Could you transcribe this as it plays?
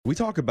We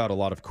talk about a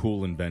lot of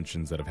cool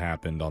inventions that have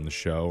happened on the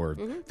show or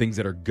things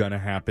that are going to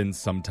happen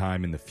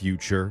sometime in the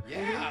future.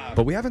 Yeah.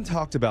 But we haven't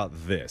talked about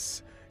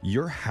this.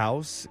 Your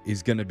house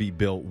is going to be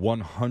built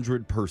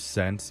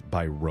 100%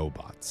 by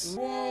robots.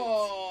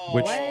 Whoa.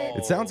 Which,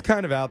 it sounds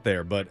kind of out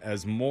there, but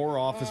as more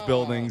office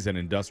buildings and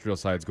industrial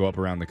sites go up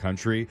around the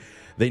country,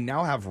 they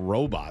now have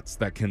robots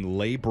that can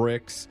lay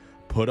bricks,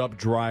 put up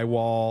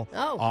drywall,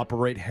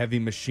 operate heavy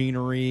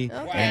machinery,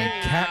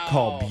 and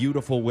catcall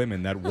beautiful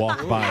women that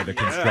walk by the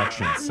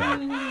construction site.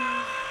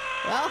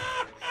 Well,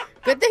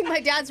 good thing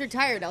my dad's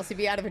retired, else he'd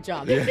be out of a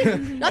job.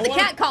 Not the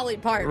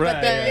catcalling part,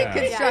 but the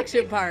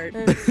construction part.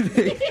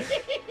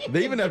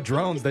 They even have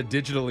drones that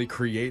digitally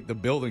create the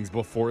buildings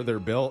before they're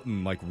built,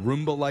 and like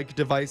Roomba-like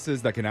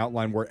devices that can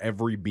outline where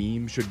every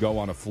beam should go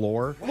on a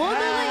floor.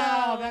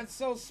 Wow, that's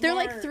so smart. They're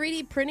like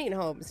 3D printing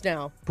homes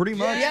now. Pretty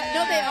much. Yeah,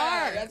 no, they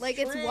are. That's Like,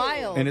 true. it's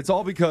wild. And it's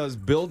all because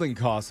building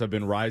costs have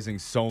been rising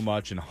so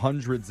much and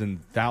hundreds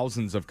and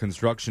thousands of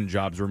construction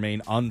jobs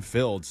remain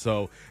unfilled.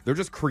 So they're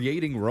just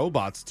creating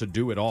robots to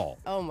do it all.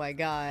 Oh, my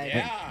God.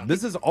 Yeah.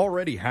 This is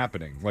already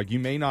happening. Like, you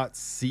may not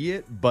see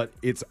it, but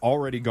it's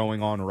already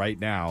going on right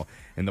now.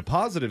 And the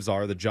positives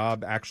are the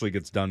job actually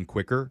gets done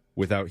quicker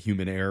without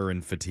human error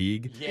and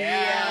fatigue.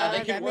 Yeah, they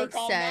can that work makes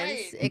all sense.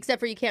 night. Except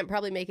for you can't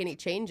probably make any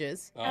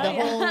changes. Oh. The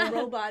whole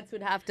robots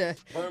would have to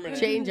Permanent.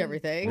 change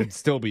everything. It'd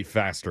still be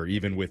faster,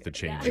 even with the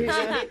changes.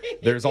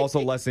 There's also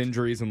less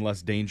injuries and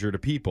less danger to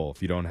people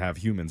if you don't have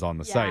humans on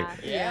the site.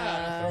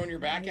 Yeah, throwing your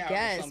back out. or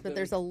Yes, something. but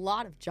there's a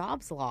lot of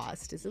jobs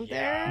lost, isn't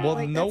Yeah. there? Well,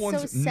 Like, no that's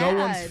one's so no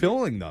one's sad.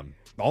 filling them.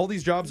 All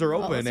these jobs are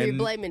Oh, open, so you're and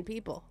blaming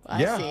people.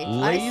 Yeah, I see.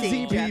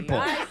 lazy Jeff. people.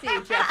 I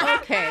see, Jeff.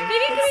 Okay. Maybe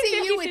it I could be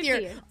see you with your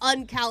 50-50.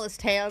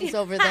 uncalloused hands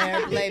over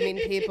there blaming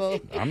people.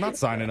 I'm not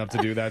signing up to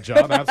do that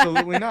job.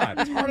 Absolutely not.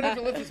 It's hard enough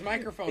to lift this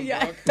microphone,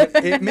 Brooke.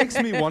 It makes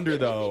me wonder,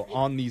 though,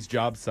 on these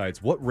job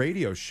sites, what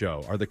radio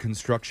show are the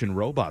construction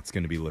robots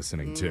going to be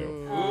listening to?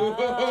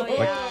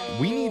 Like,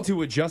 we need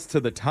to adjust to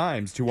the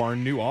times to our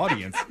new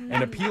audience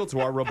and appeal to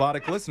our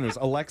robotic listeners.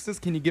 Alexis,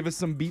 can you give us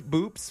some beep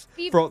boops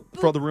Beep for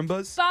boop. the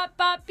Roombas? Bop,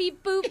 bop,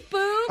 beep, boop,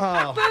 boop,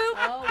 Oh.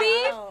 boop,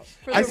 beep.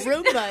 For the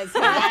Roombas.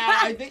 Yeah,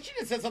 I think she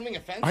just said something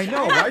offensive. I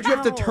know. Why'd you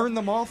have to turn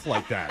them off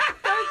like that?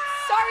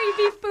 Sorry,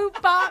 beep,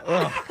 boop, bop.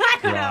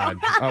 God.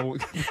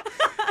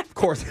 Of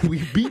course,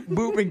 we beep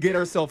boop and get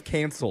ourselves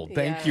canceled.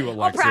 Thank you, I'll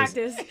Alexis.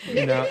 practice.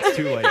 No, it's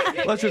too late.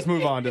 Let's just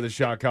move on to the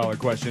shot collar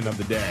question of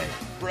the day.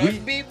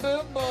 Brooke beep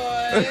boop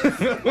boys.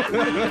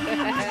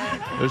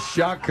 The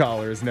shock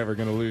collar is never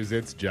going to lose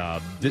its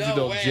job.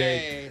 Digital way.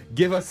 Jake,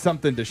 give us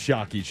something to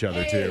shock each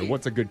other to.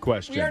 What's a good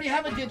question? We already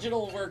have a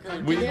digital worker.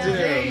 We do,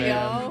 There you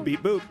man. go.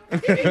 Beep boop.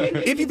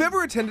 If you've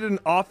ever attended an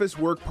office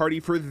work party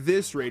for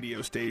this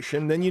radio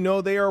station, then you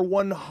know they are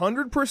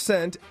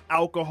 100%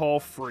 alcohol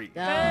free.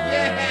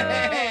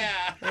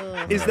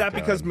 Yeah. Is that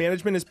because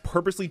management is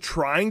purposely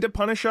trying to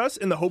punish us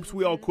in the hopes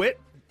we all quit?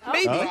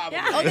 Maybe. Probably.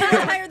 Oh, they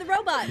don't hire the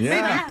robots.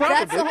 Yeah.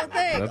 That's the whole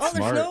thing. That's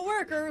smart. There's no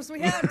workers.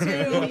 We have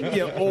to.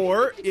 Yeah,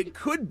 or it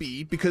could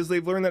be because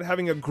they've learned that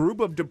having a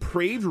group of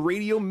depraved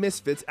radio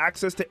misfits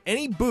access to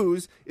any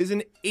booze is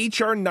an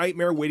HR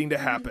nightmare waiting to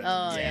happen.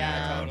 Oh,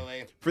 Yeah,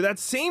 totally. For that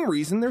same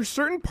reason, there's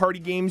certain party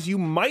games you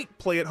might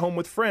play at home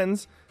with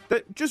friends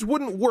that just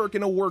wouldn't work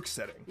in a work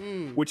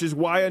setting. Which is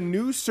why a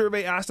new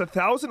survey asked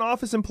 1,000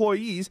 office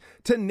employees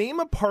to name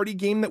a party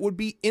game that would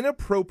be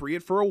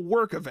inappropriate for a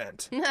work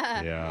event.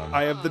 Yeah.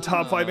 I have the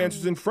top 5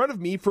 answers in front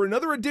of me for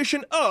another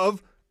edition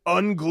of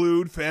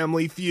Unglued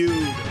Family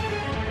Feud.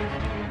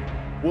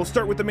 We'll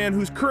start with the man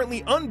who's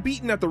currently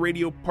unbeaten at the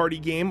radio party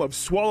game of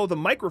Swallow the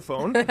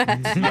Microphone,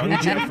 young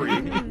Jeffrey.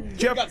 We've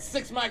Jeff, got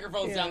 6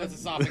 microphones down his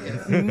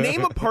esophagus.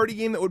 name a party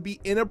game that would be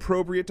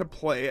inappropriate to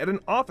play at an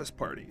office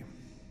party.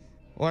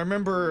 Well, I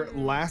remember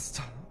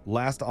last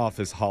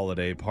office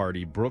holiday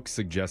party, Brooke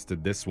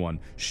suggested this one.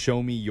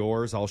 Show me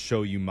yours, I'll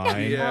show you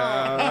mine.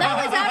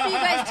 That was after you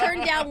guys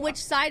turned down Which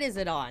Side Is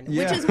It On,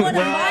 Yeah. which is one of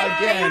Well, my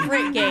again,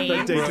 favorite That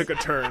games. day took a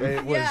turn.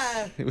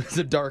 It was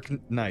a dark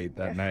night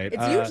that night.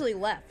 It's usually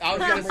left. I was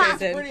going to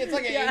say, it's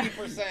like an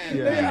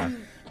 80%.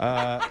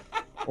 Yeah.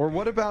 Or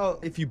what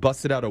about if you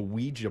busted out a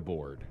Ouija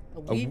board? A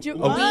Ouija?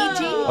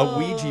 A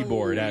Ouija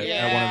board at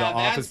one of the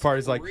office that's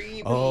parties, like,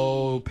 creepy.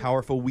 oh,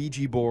 powerful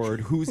Ouija board.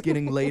 Who's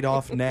getting laid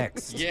off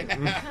next? Yeah.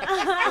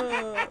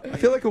 I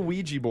feel like a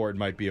Ouija board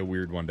might be a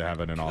weird one to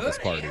have at an office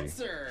Good party.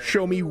 answer.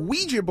 Show me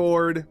Ouija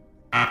board.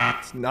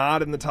 It's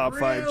not in the top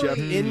 5, Jeff.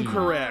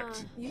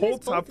 Incorrect. You Whole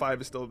guys top both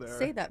 5 is still there.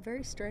 Say that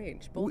very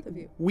strange, both of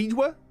you.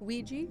 Ouija?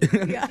 Ouija?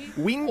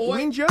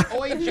 Ouija?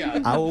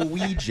 Oija. A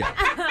Ouija.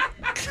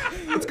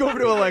 Let's go over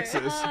to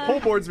Alexis. Whole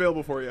board's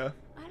available for you.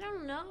 I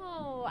don't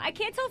know. I I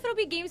can't tell if it'll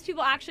be games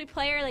people actually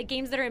play or like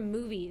games that are in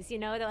movies, you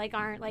know, that like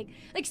aren't like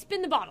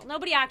Spin the Bottle.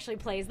 Nobody actually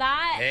plays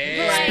that. Hey.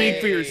 But,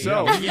 Speak for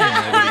yourself.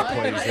 Yeah,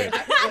 nobody plays it.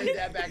 I played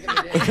that back in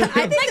the day.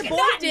 I think the boys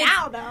not did.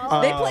 now,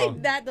 though. They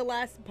played that the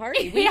last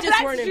party. We Yeah, just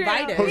that's weren't true.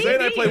 invited. Jose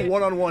and I play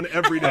one-on-one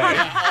every day.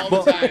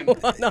 All the time.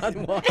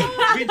 One-on-one.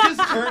 We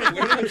just turn it. We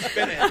don't even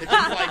spin it. It's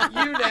just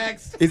like, you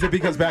next. Is it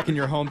because back in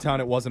your hometown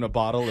it wasn't a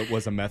bottle, it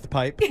was a meth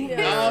pipe? Oh,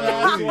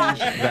 that's why.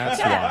 That's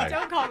why.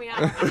 Don't call me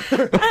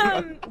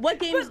out. What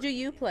games do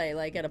you play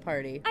like at a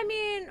party? I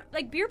mean,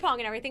 like beer pong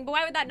and everything, but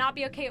why would that not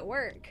be okay at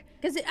work?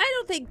 Because I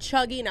don't think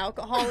chugging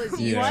alcohol is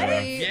Yeah.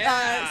 usually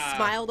Yeah.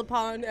 smiled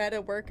upon at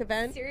a work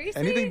event.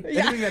 Seriously?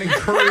 Anything that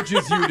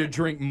encourages you to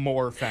drink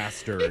more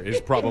faster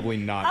is probably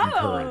not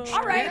encouraged.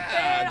 All right,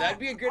 Yeah, then. that'd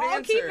be a good I'll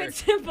answer. keep it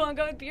simple and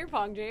go with beer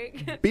pong,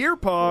 Jake. Beer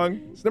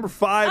pong is number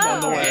 5 on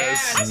the Oh. list.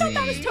 Yeah. I thought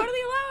that was totally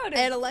allowed.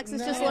 And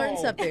Alexis just learned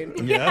something.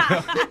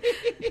 yeah.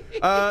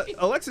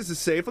 Alexis is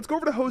safe. Let's go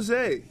over to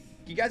Jose.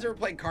 You guys ever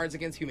played Cards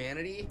Against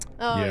Humanity?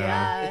 Oh, Yeah.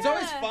 yeah. It's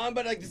always fun,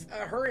 but like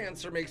her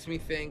answer makes me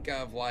think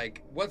of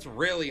like what's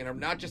really, and I'm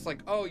not just like,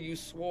 oh, you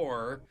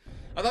swore.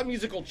 I thought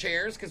musical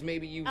chairs because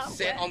maybe you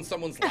sit on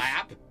someone's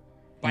lap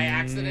by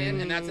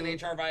accident, and that's an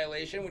HR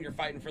violation when you're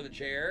fighting for the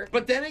chair.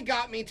 But then it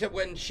got me to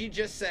when she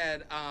just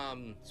said,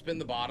 "Spin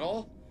the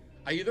bottle."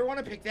 I either want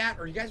to pick that,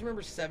 or you guys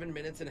remember 7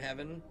 Minutes in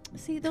Heaven?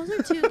 See, those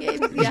are two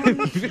games. Yeah.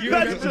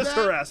 That's just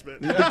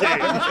harassment. Well,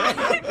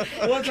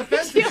 it's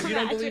offensive because you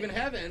don't believe in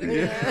heaven.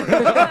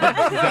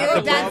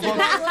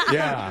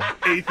 Yeah.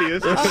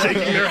 Atheists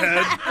shaking their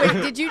head.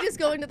 Wait, did you just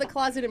go into the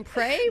closet and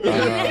pray when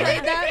you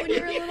played that when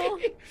you were little?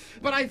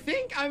 But I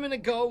think I'm going to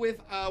go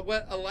with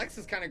what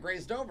Alexis kind of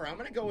grazed over. I'm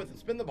going to go with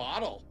Spin the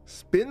Bottle.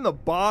 Spin the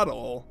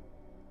Bottle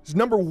is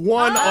number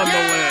 1 on the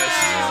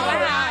list. All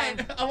right.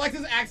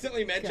 Alexis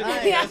accidentally mentioned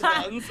God. the best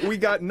ones. We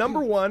got number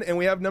 1 and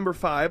we have number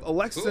 5.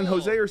 Alexis and Cool.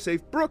 Jose are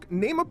safe. Brooke,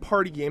 name a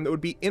party game that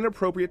would be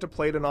inappropriate to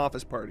play at an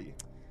office party.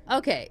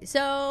 Okay,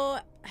 so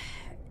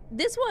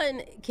this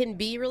one can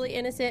be really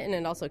innocent and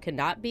it also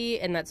cannot be,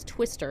 and that's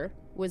Twister.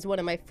 Was one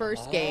of my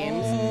first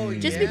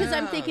games. Just because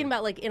I'm thinking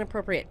about like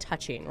inappropriate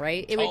touching,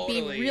 right? It would be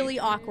Totally. really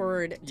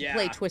awkward to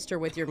play Twister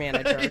with your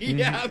manager.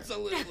 Yeah,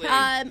 absolutely.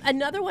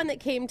 Another one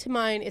that came to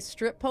mind is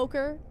strip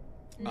poker,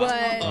 but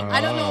I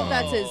don't know if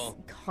that's as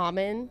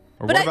common.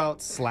 Or but what about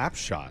slap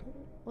shot?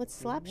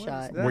 what's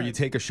Slapshot? that? Where you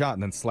take a shot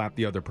and then slap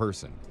the other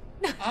person.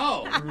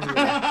 Oh. I haven't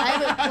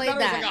I played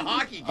thought it was like a that.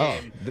 hockey Oh,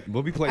 game.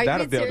 we'll be playing Are that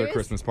you at the other serious?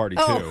 Christmas party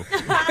Oh. too.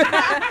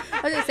 I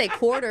was gonna say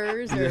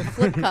quarters or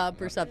flip cup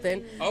or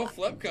something. Oh,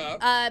 Flip Cup.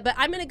 But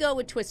I'm gonna go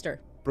with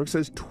Twister. Brooke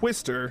says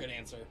Twister. Good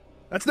answer.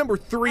 That's number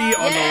 3 on the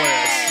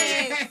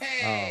list.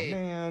 Hey.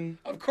 Man.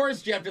 Of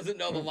course, Jeff doesn't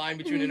know the line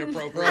between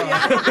inappropriate.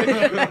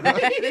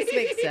 This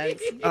makes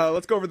sense.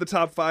 Let's go over the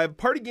top 5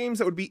 party games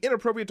that would be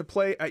inappropriate to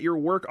play at your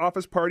work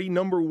office party.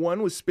 Number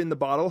 1 was Spin the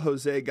Bottle.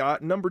 Jose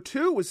got. Number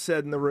 2 was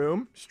Said in the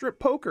Room. Strip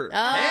poker.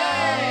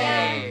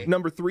 Hey.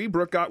 Number 3,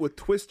 Brooke got with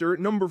Twister.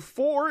 Number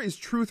 4 is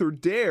Truth or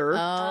Dare.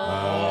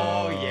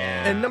 Oh,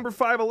 yeah. And number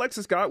 5,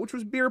 Alexis got, which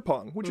was beer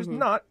pong, which is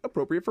not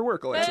appropriate for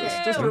work, Alexis.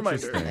 Just a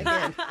reminder.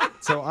 Interesting.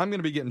 So I'm going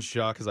to be getting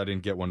shocked because I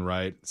didn't get one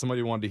right.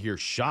 Somebody wanted to hear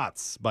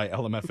Shots by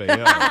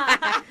LMFAO.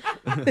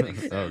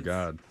 Oh,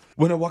 God.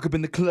 When I walk up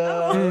in the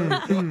club,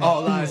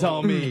 all eyes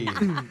on me.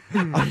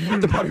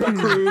 The party rock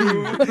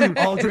crew,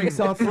 all drinks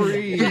are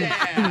free.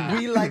 Yeah.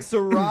 We like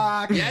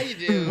Ciroc. Yeah, you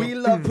do. We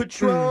love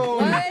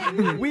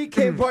Patron. We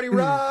came party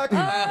rock.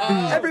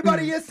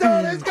 Everybody is so,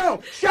 let's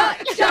go.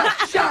 Shot,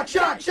 shot, shot,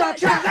 shot, shot,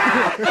 shot.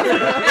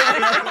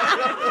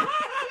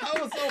 That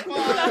was so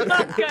fun.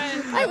 That's good.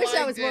 I wish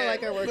that was more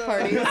like our work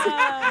parties.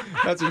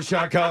 That's your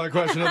shot collar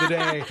question of the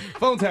day.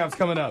 Phone taps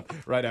coming up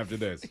right after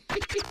this.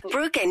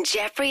 Brooke and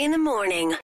Jeffrey in the morning.